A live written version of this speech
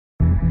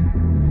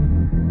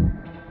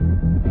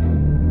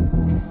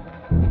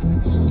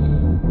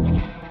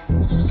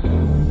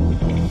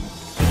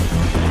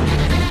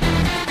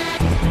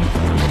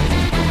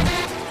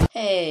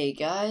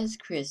guys,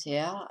 Chris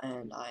here,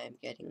 and I am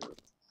getting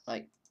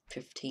like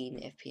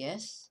 15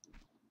 FPS,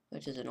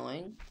 which is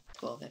annoying.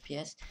 12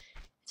 FPS.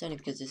 It's only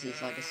because this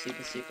is like a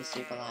super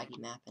laggy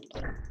map, and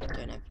I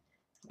don't have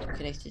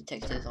connected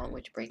textures on,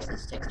 which breaks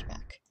this texture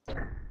pack.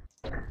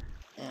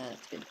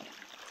 That's a bit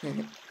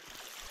better.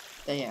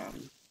 But yeah,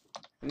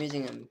 I'm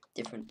using a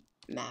different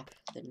map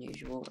than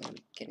usual, and I'm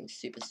getting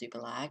super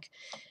lag.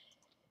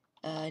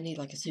 I need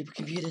like a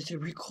supercomputer to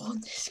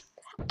record this.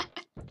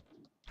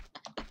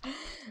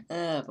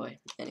 Oh boy.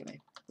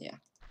 Anyway, yeah.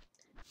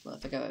 Well,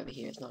 if I go over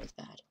here, it's not as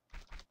bad.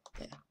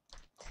 Yeah.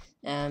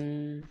 Yeah.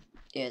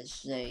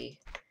 This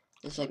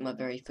is like my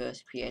very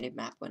first creative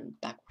map and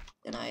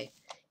I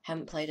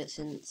haven't played it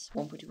since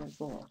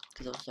 1.2.4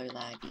 because it was so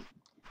laggy,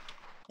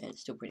 and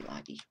it's still pretty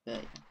laggy.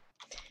 But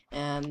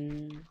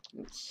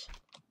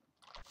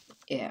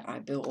yeah, I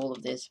built all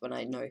of this when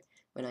I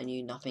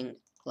knew nothing,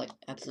 like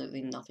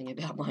absolutely nothing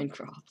about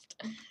Minecraft.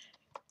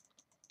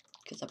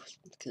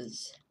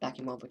 Because back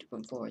in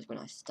 1.2.4 is when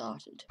I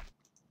started.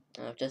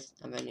 And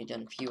I've only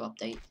done a few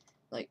updates.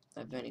 Like,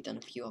 I've only done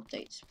a few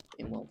updates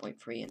in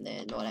 1.3, and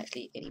they're not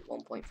actually any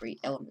 1.3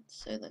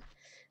 elements, so that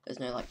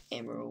there's no like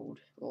emerald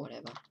or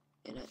whatever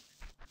in it.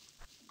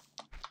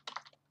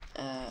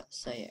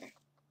 So yeah,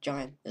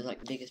 there's like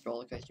the biggest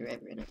roller coaster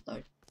ever in it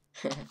though.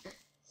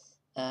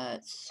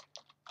 I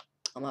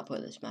might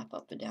put this map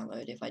up for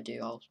download. If I do,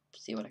 I'll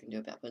see what I can do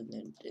about putting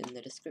it in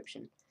the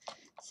description.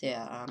 So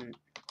yeah,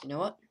 you know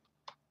what?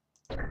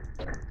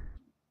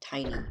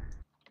 Tiny.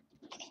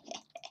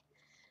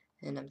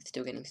 And I'm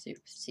still getting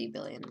C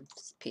billion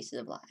pieces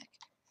of lag.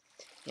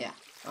 Yeah,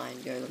 iron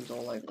golems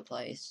all over the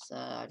place.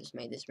 I just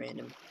made this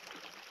random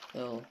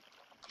little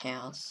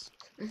house.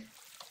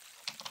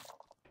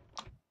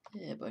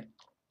 Yeah, boy.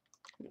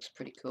 Looks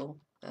pretty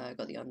cool.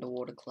 Got the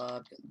underwater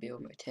club, got the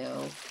Beerwah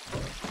motel.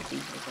 The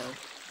hotel.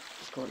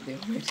 It's called a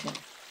Beerwah motel.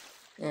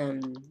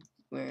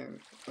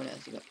 What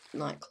else? You got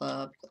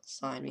nightclub, got the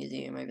sign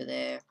museum over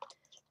there,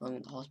 along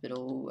with the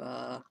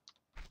hospital.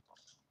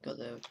 Got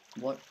the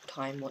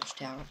time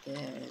watchtower up there,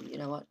 and you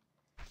know what?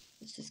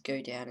 Let's just go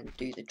down and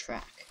do the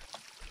track.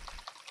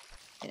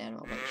 Get out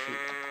of my sheet.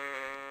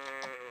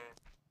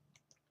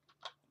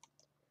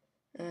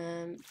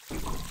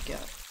 Go.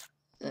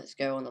 Let's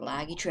go on the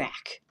laggy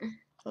track.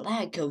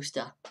 Lag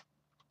coaster.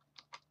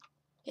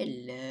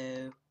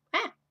 Hello.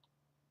 Ah.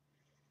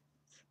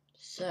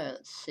 So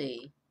let's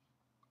see.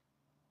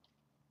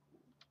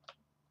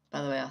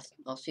 By the way,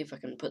 I'll see if I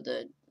can put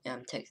the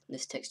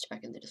this text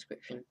back in the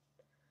description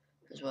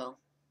as well.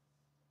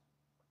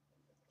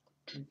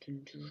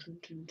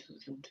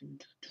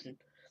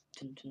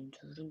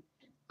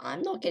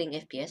 I'm not getting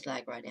FPS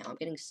lag right now. I'm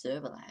getting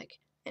server lag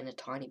and a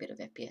tiny bit of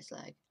FPS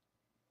lag.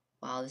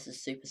 Wow, this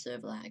is super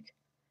server lag.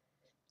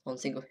 And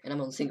I'm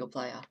on single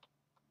player.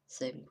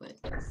 Saving quit.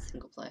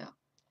 Single player.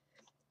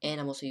 And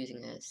I'm also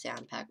using a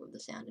sound pack with the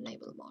sound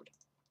enabler mod.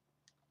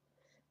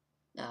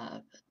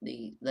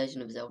 The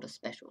Legend of Zelda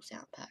special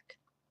sound pack.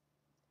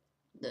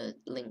 The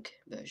Link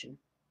version.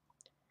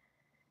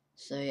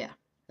 So yeah,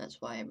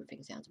 that's why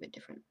everything sounds a bit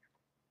different.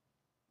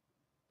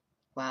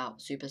 Wow,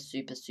 super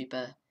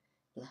server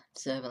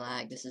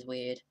lag. This is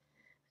weird. I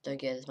don't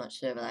get as much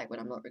server lag when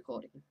I'm not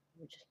recording,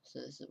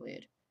 so this is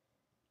weird.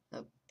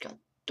 Oh god,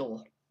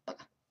 door.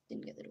 Bugger.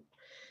 Didn't get the door.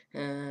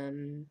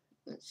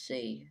 Let's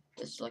see.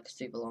 This is like a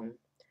super long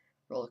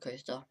roller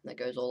coaster that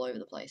goes all over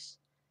the place,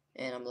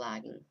 and I'm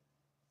lagging.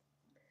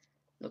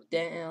 Look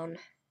down.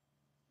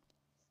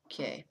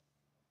 Okay.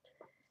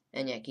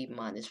 And yeah, keep in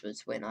mind this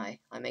was when I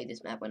made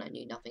this map when I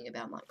knew nothing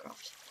about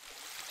Minecraft.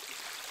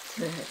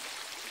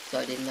 So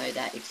I didn't know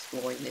that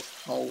exploring this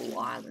whole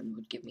island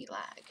would give me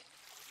lag.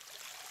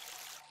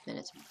 And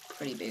it's a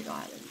pretty big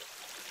island.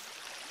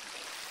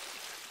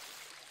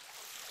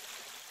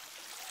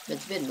 But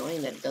it's a bit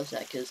annoying that it does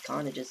that, because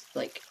kind of just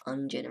like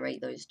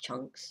ungenerate those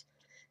chunks.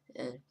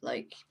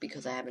 Like,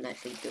 because I haven't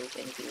actually built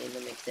anything in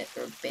them except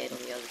for a bed on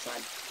the other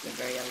side, the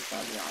very other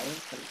side of the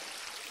island.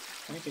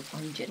 Kind of just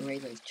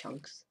ungenerate those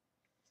chunks.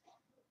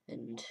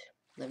 And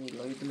let me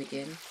load them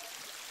again.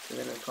 So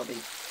then I'll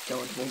probably go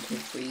on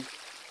 1.3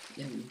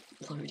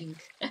 loading.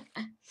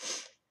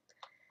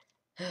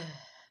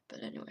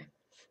 But anyway,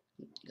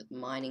 got the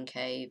mining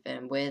cave,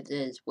 and where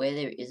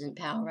there isn't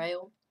power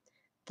rail,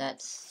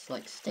 that's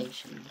like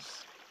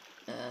stations.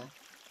 So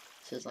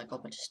there's like a whole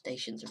bunch of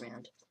stations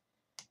around.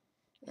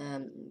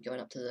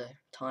 Going up to the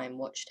time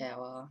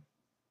watchtower.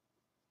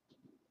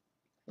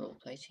 Little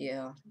place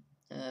here.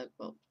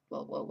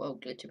 Whoa,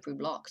 glitching through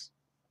blocks.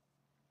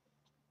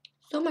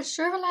 So much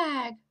server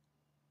lag.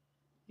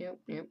 Yep.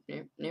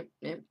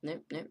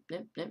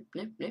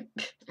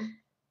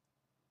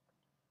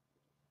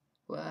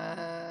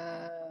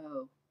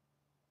 Wow.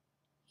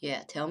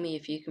 Yeah, tell me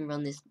if you can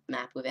run this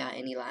map without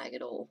any lag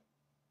at all.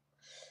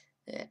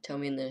 Yeah, tell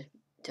me in the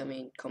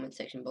comment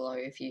section below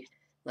if you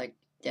like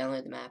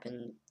download the map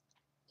and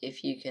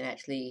if you can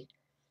actually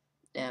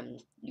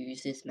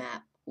use this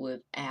map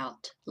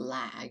without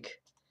lag.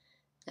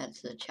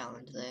 That's the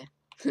challenge there.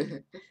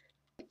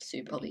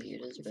 Super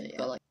users, but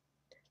yeah, like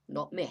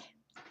not me.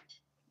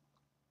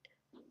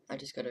 I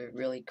just got a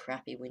really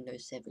crappy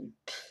Windows 7.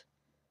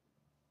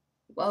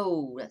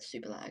 Whoa, that's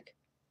super lag.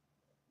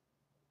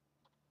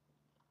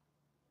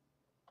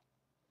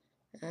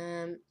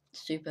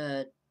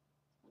 Super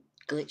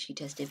glitchy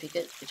test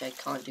certificate, which I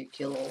can't do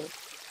kill all,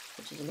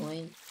 which is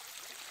annoying.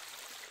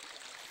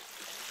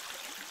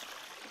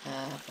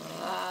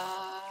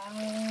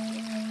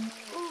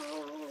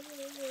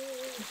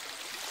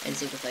 And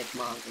single play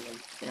commands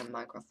in the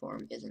Minecraft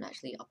forum isn't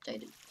actually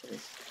updated for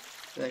this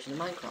version of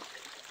Minecraft.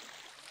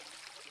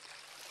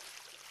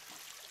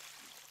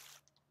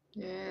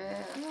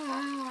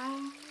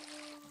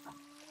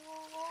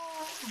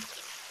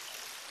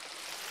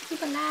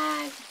 Super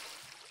lag.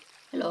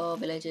 Hello,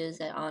 villagers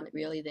that aren't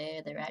really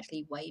there. They're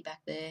actually way back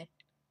there.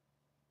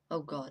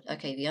 Oh god.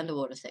 Okay, the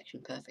underwater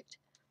section, perfect.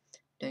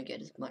 Don't get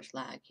as much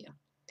lag here.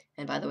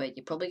 And by the way,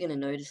 you're probably going to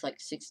notice like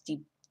 60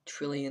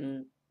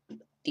 trillion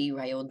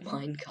derailed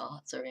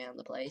minecarts around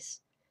the place.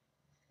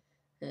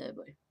 Oh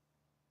boy.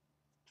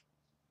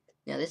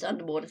 Now this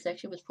underwater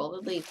section was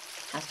probably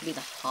has to be the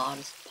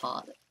hardest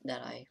part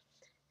that I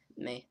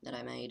made.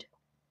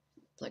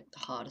 It's like the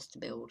hardest to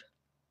build.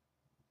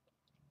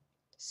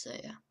 So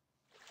yeah.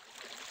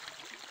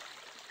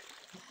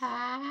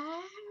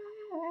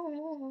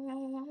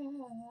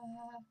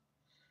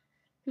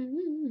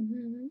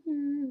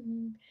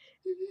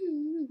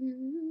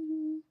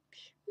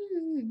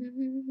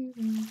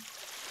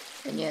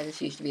 And yeah,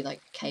 this used to be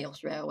like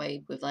Chaos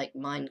Railway with like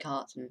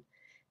minecarts and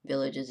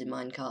villagers in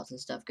minecarts and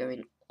stuff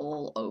going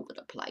all over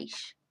the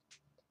place,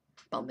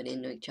 bumping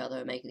into each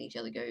other, making each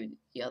other go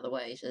the other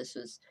way. So this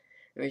was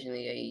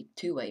originally a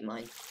two-way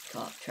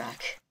minecart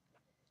track.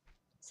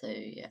 So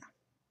yeah.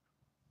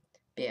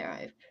 But yeah,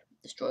 I've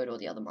destroyed all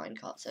the other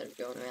minecarts that are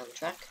going around the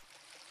track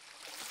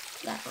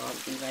that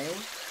aren't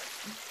derailed.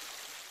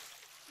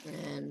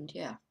 And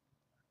yeah,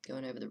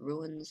 going over the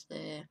ruins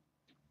there.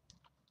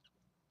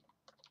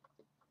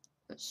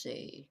 Let's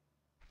see.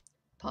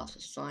 Past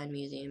the sign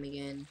museum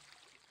again.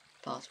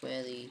 Past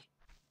where the...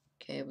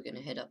 Okay, we're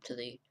gonna head up to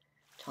the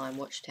Time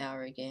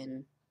Watchtower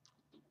again.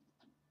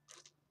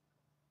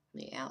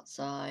 The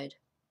outside.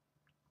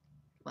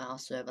 Wow,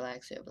 server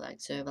lag, server lag,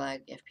 server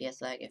lag,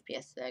 FPS lag,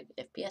 FPS lag,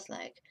 FPS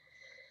lag.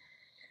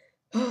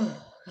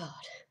 Oh,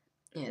 God.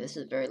 Yeah, this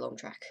is a very long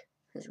track,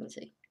 as you can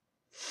see.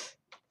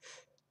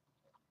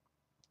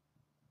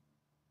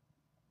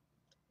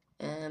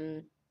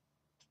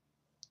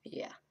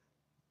 Yeah.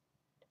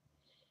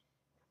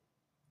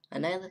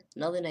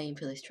 Another name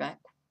for this track,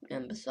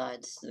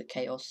 besides the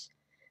Chaos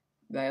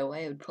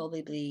Railway, would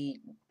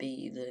probably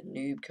be the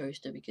Noob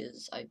Coaster,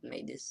 because I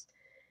made this,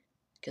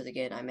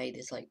 again, I made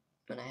this like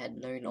when I had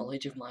no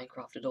knowledge of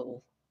Minecraft at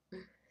all.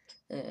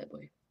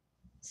 Boy.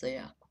 So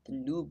yeah, the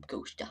Noob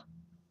Coaster.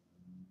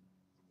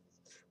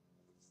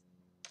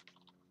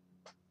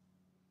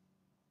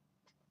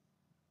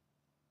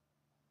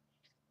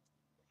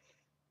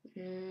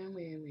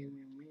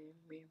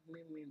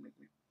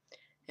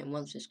 And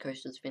once this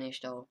coaster's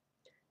finished, I'll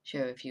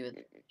show you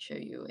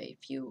a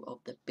few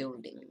of the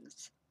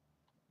buildings.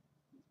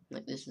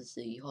 Like this is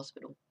the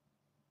hospital.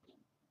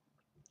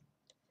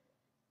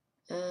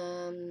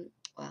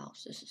 Wow,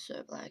 so this is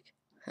so black.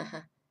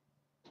 Haha.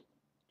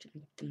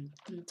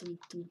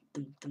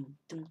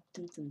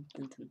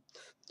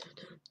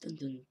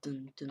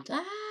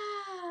 Ah,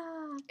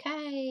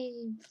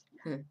 cave.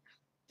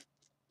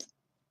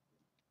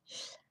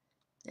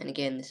 And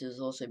again, this was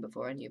also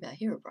before I knew about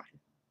Herobrine.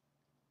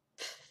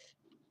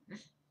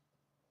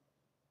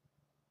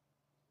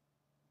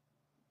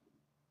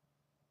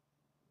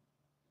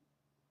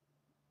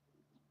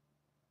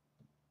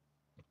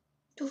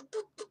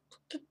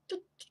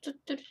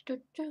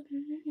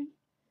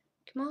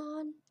 Come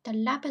on, the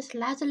Lapis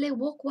Lazuli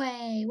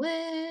walkway.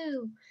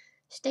 Woo!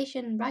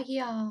 Station right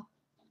here.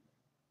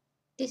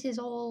 This is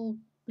all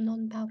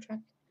non-power track.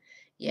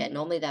 Yeah,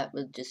 normally that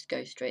would just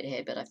go straight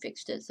ahead, but I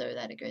fixed it so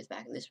that it goes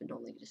back, and this would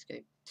normally just go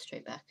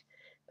straight back.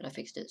 But I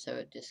fixed it so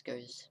it just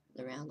goes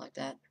around like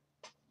that.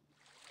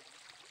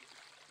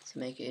 To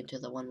make it into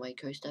the one-way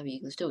coaster, but you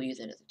can still use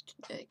it as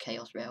a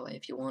Chaos Railway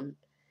if you want.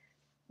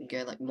 You can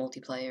go like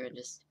multiplayer and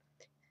just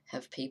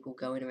have people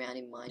going around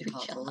in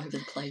minecarts all over the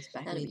place.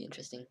 That'd be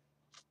interesting.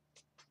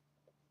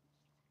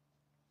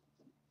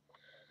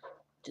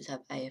 Just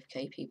have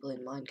AFK people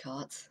in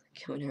minecarts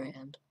going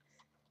around.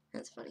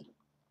 That's funny.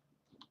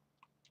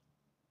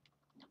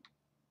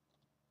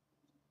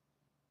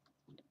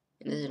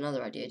 And there's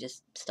another idea,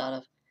 just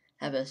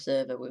have a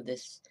server with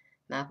this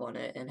map on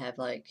it and have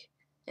like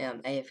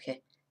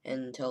AFK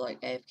and tell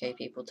like AFK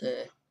people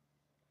to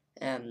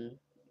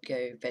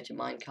go fetch a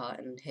minecart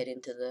and head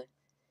into the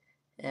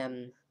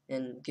and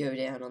go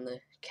down on the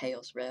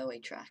Chaos Railway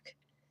track.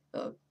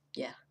 Oh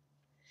yeah.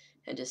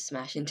 And just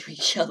smash into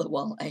each other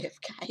while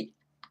AFK.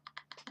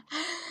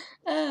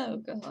 Oh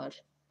god.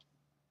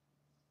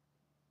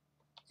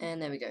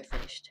 And there we go,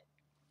 finished.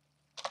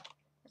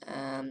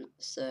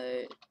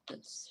 So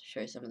let's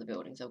show some of the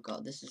buildings. Oh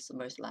god, this is the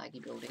most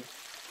laggy building.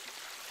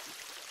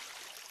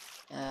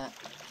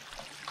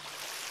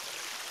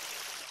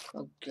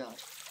 Oh god.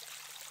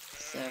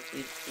 So let's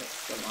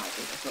go live.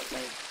 I've got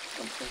my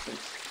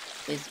entrance.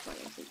 Here's my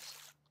entrance.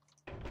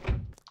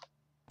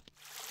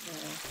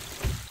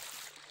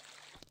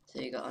 So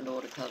you got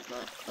underwater club,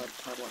 nightclub,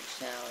 time watch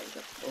tower. You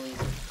got all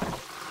these.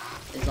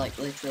 There's like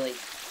literally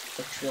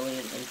a trillion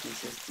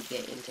entrances to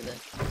get into the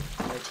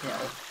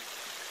hotel.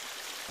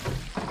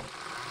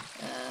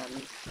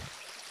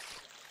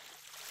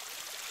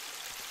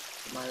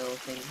 My little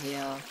thing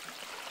here.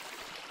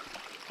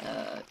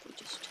 We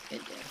just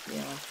head down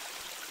here.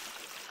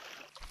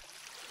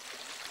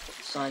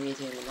 Sign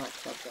museum and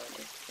nightclub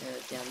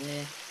down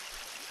there.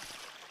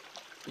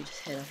 You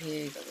just head up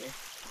here. You got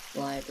the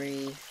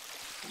library.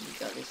 You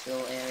got this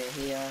little area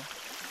here.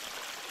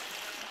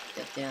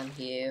 Got down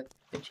here,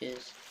 which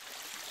is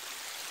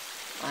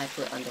I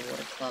put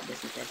underwater club.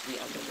 This is meant to be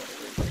underwater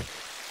room.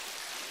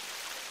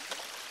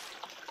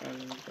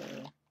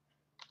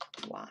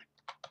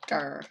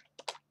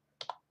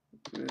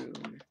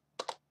 Room.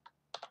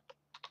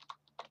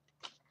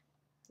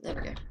 There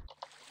we go.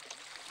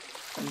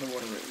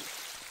 Underwater room.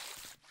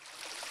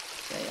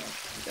 So yeah,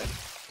 we got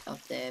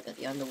up there, but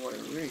the underwater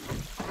room.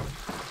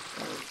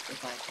 So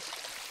if I just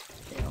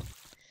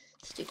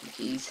sticky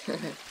keys,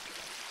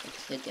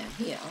 just head down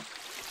here.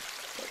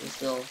 Got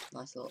this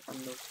nice little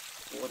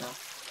underwater.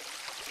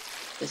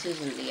 This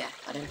isn't the app.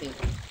 I don't think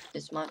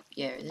this might.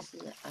 Yeah, this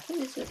is. I think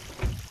this is.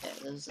 Yeah,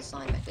 there was a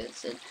sign back there that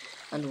said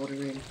underwater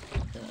room.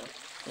 The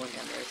one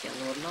down there is the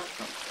underwater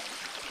nightclub.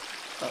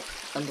 Oh,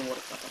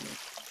 underwater club. I mean,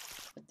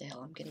 what the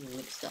hell? I'm getting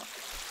mixed up. I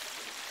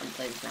haven't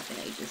played this map in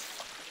ages.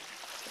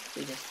 So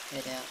we just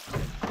head out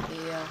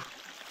here.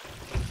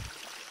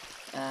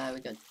 We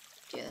got.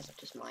 Yeah, that's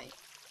just my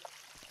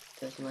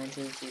personal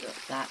entrance. You got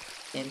that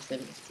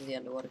entrance to the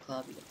underwater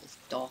club. You got this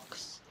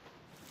docks.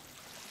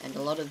 And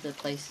a lot of the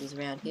places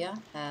around here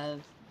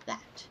have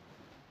that.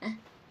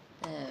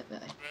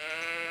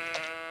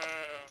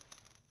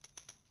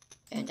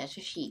 And that's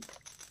a sheep.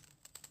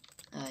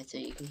 So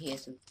you can hear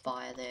some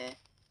fire there.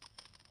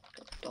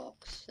 Got the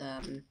docks.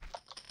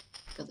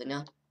 Got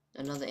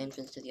another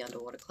entrance to the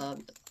underwater club.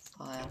 Got the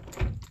fire.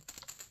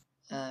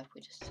 If we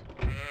just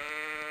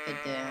head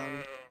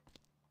down.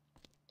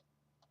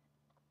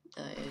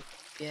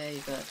 Yeah,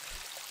 you got.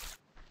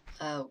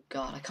 Oh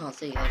god, I can't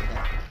see. There we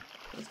go.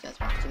 These guys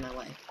are in my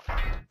way.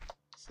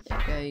 So there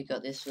you go, you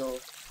got this little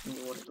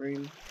underwater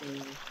room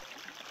thing.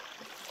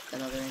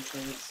 Another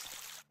entrance.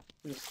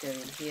 You just go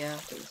in here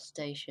to the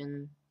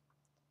station.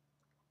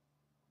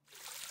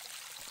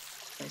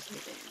 It's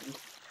basically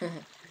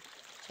abandoned.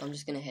 So I'm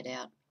just gonna head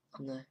out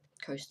on the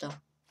coaster.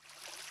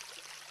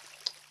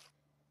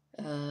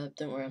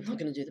 Don't worry, I'm not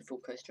gonna do the full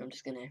coaster, I'm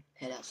just gonna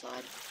head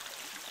outside.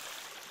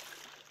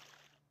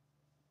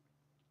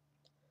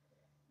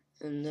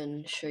 And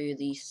then show you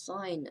the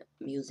sign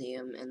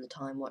museum and the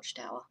time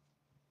watchtower.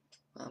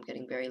 I'm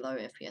getting very low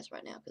FPS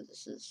right now because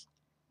this is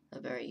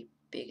a very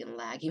big and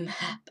laggy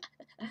map.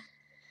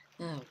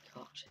 Oh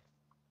god.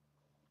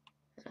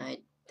 And I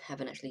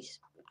haven't actually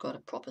got a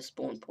proper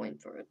spawn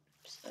point for it,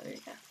 so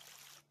yeah.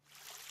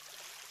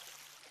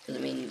 Because I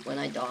mean, when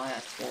I die I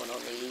spawn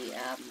on the,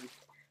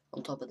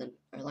 on top of the,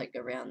 or like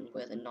around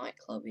where the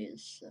nightclub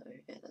is, so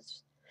yeah,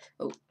 that's,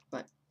 oh,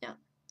 right, yeah.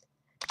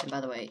 And by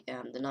the way,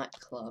 the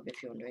nightclub,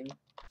 if you're wondering,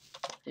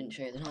 didn't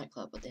show you the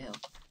nightclub, what the hell.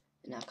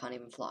 And now I can't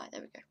even fly,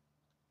 there we go.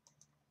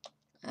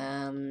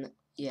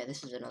 Yeah,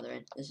 this is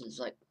another, this is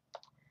like,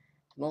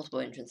 multiple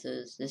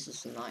entrances, this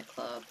is the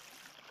nightclub,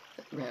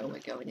 the railway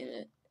going in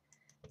it.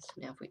 So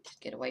now if we just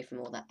get away from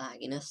all that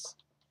lagginess,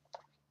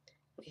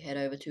 we head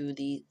over to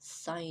the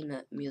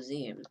sign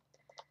museum.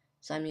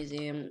 Sign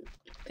museum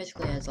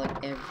basically has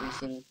like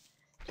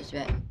just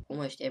about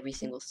almost every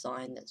single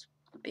sign that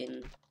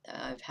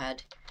I've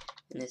had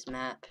in this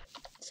map.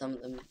 Some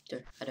of them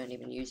I don't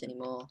even use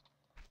anymore.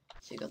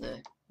 So you got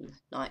the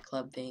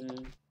nightclub thing,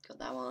 got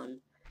that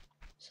one.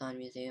 Sign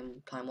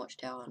museum, time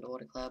watchtower,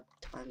 underwater club,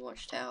 time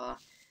watchtower,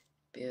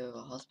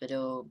 Beerwah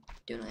hospital,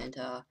 do not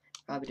enter,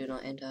 probably do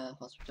not enter,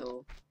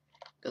 hospital.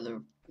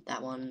 Got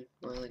that one,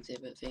 royal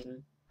exhibit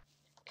thing,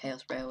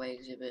 chaos railway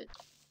exhibit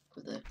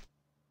with the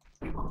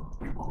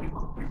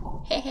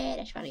hehe,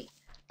 that's funny.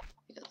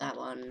 We got that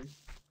one.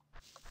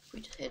 We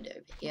just head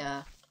over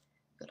here.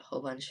 Got a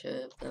whole bunch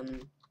of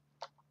them.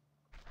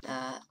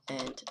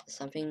 And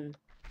something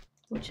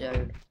which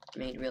I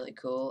made really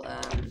cool.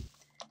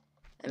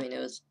 I mean, it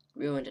was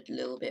ruined a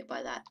little bit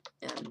by that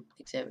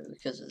exhibit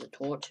because of the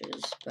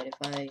torches. But if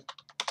I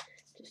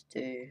just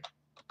do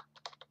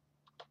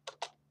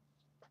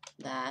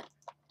that,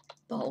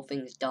 the whole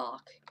thing's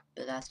dark.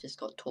 But that's just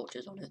got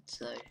torches on it.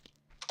 So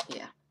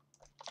yeah.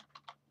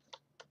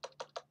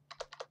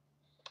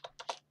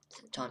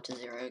 Time to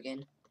 0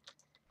 again.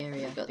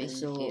 Area got this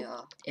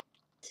here,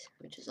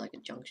 which is like a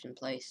junction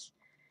place.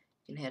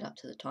 You can head up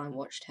to the time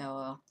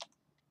watchtower,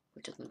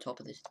 which is on top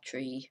of this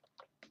tree.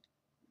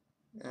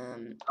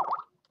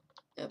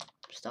 Yep,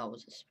 Star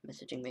Wars is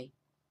messaging me.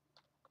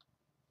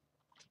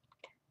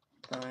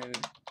 I'm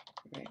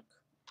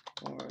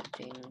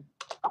recording.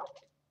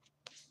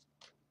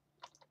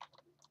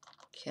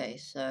 Okay,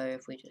 so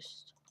if we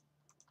just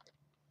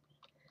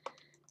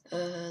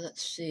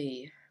let's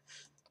see.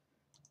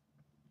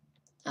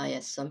 Ah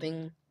yes,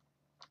 something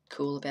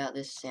cool about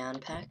this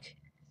sound pack.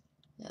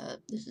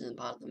 This isn't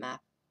part of the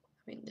map.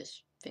 I mean,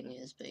 this thing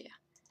is, but yeah.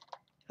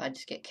 If I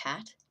just get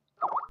cat.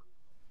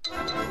 Dun.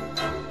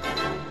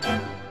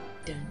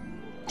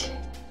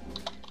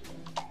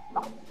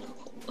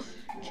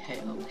 Okay,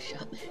 I'll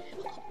shut the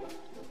hell up.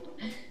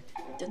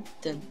 Dun,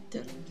 dun,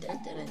 dun,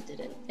 dun, dun, dun,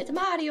 dun. It's a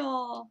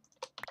Mario!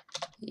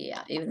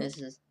 Yeah, even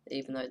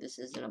though this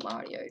isn't a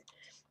Mario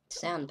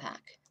sound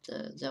pack, it's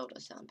a Zelda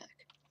sound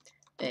pack.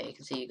 There you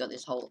can see you got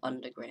this whole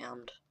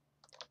underground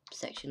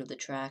section of the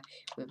track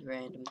with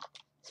random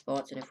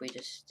spots, and if we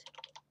just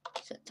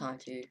set time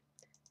to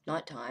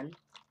nighttime,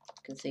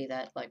 you can see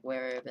that like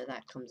wherever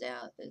that comes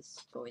out, there's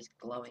always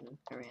glowing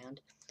around.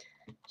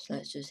 So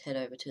let's just head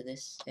over to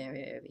this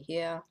area over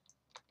here.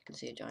 You can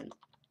see a giant,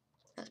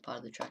 that's part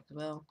of the track as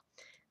well,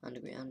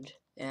 underground.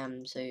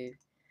 So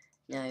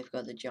now you've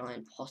got the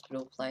giant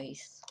hospital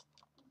place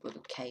with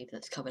a cave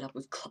that's covered up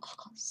with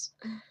glass.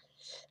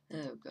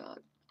 Oh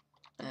god.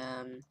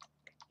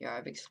 Yeah,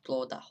 I've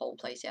explored that whole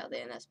place out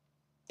there, and that's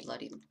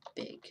bloody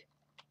big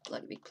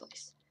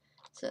place.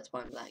 So that's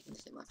why I'm lagging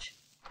so much.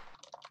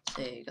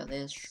 So you got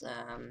this.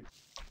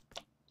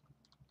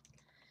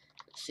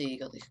 So you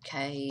got this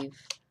cave.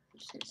 I'm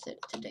just gonna set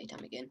it to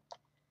daytime again.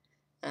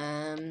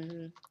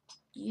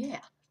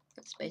 Yeah,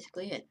 that's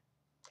basically it.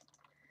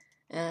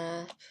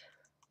 Oh,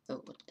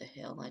 what the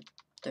hell? I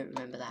don't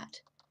remember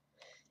that.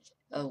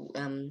 Oh,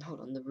 hold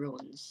on, the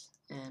ruins.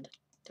 And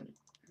don't.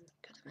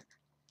 God damn it.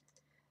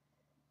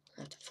 I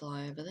have to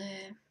fly over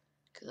there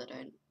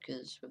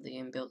because with the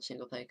inbuilt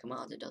single player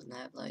commands, it doesn't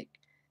have like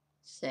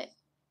set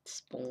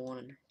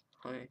spawn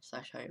home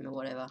 / home or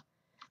whatever.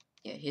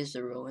 Yeah, here's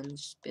the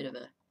ruins. Bit of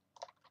a,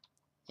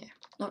 yeah,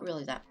 not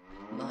really that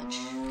much.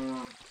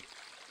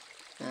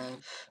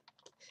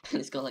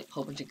 It's got like a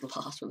whole bunch of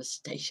glass with a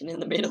station in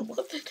the middle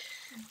of it.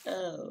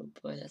 Oh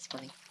boy, that's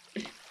funny.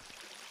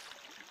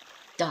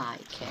 Die,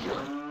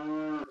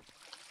 cat.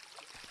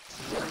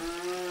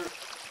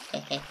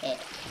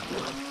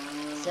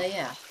 So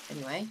yeah,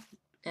 anyway,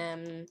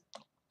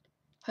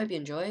 hope you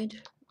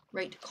enjoyed.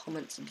 Rate,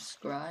 comment,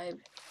 subscribe.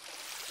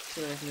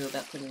 See what I can do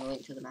about putting a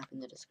link to the map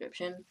in the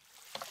description.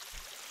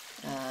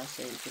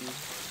 So you can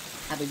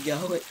have a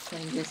go at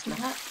playing this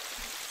map.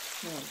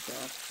 Oh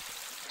god.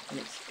 And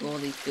explore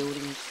these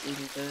buildings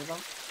even further.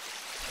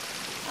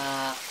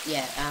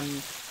 Yeah,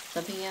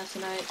 something else to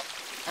note.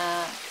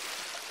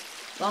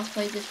 Last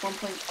played this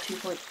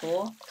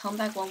 1.2.4. Come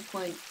back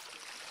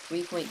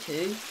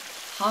 1.3.2.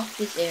 Half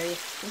this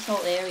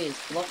whole area is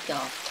blocked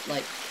up.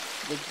 Like,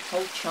 the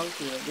whole chunk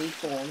here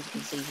reformed, you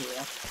can see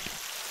here.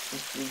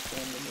 Just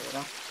reformed in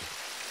water.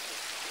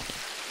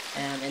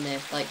 And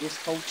then, like, this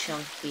whole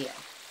chunk here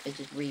is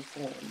just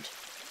reformed.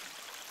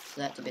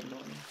 So that's a bit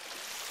annoying.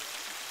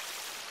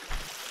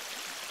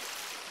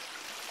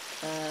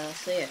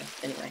 So yeah,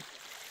 anyway.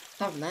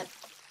 Apart from that,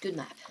 good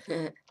map.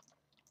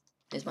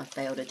 Here's my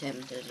failed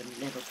attempt at a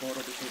nether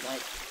portal because I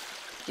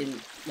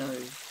didn't know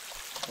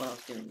what I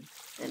was doing.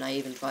 And I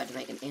even tried to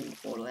make an end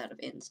portal out of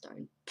end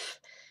stone.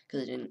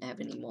 Because I didn't have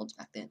any mods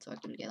back then, so I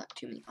couldn't get like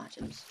too many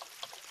items.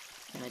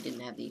 And I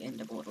didn't have the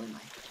ender portal in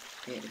my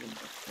creative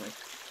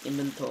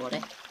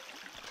inventory.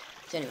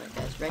 So anyway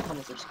guys, rate,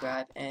 comment,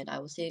 subscribe, and I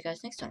will see you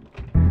guys next time.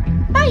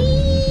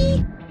 Bye!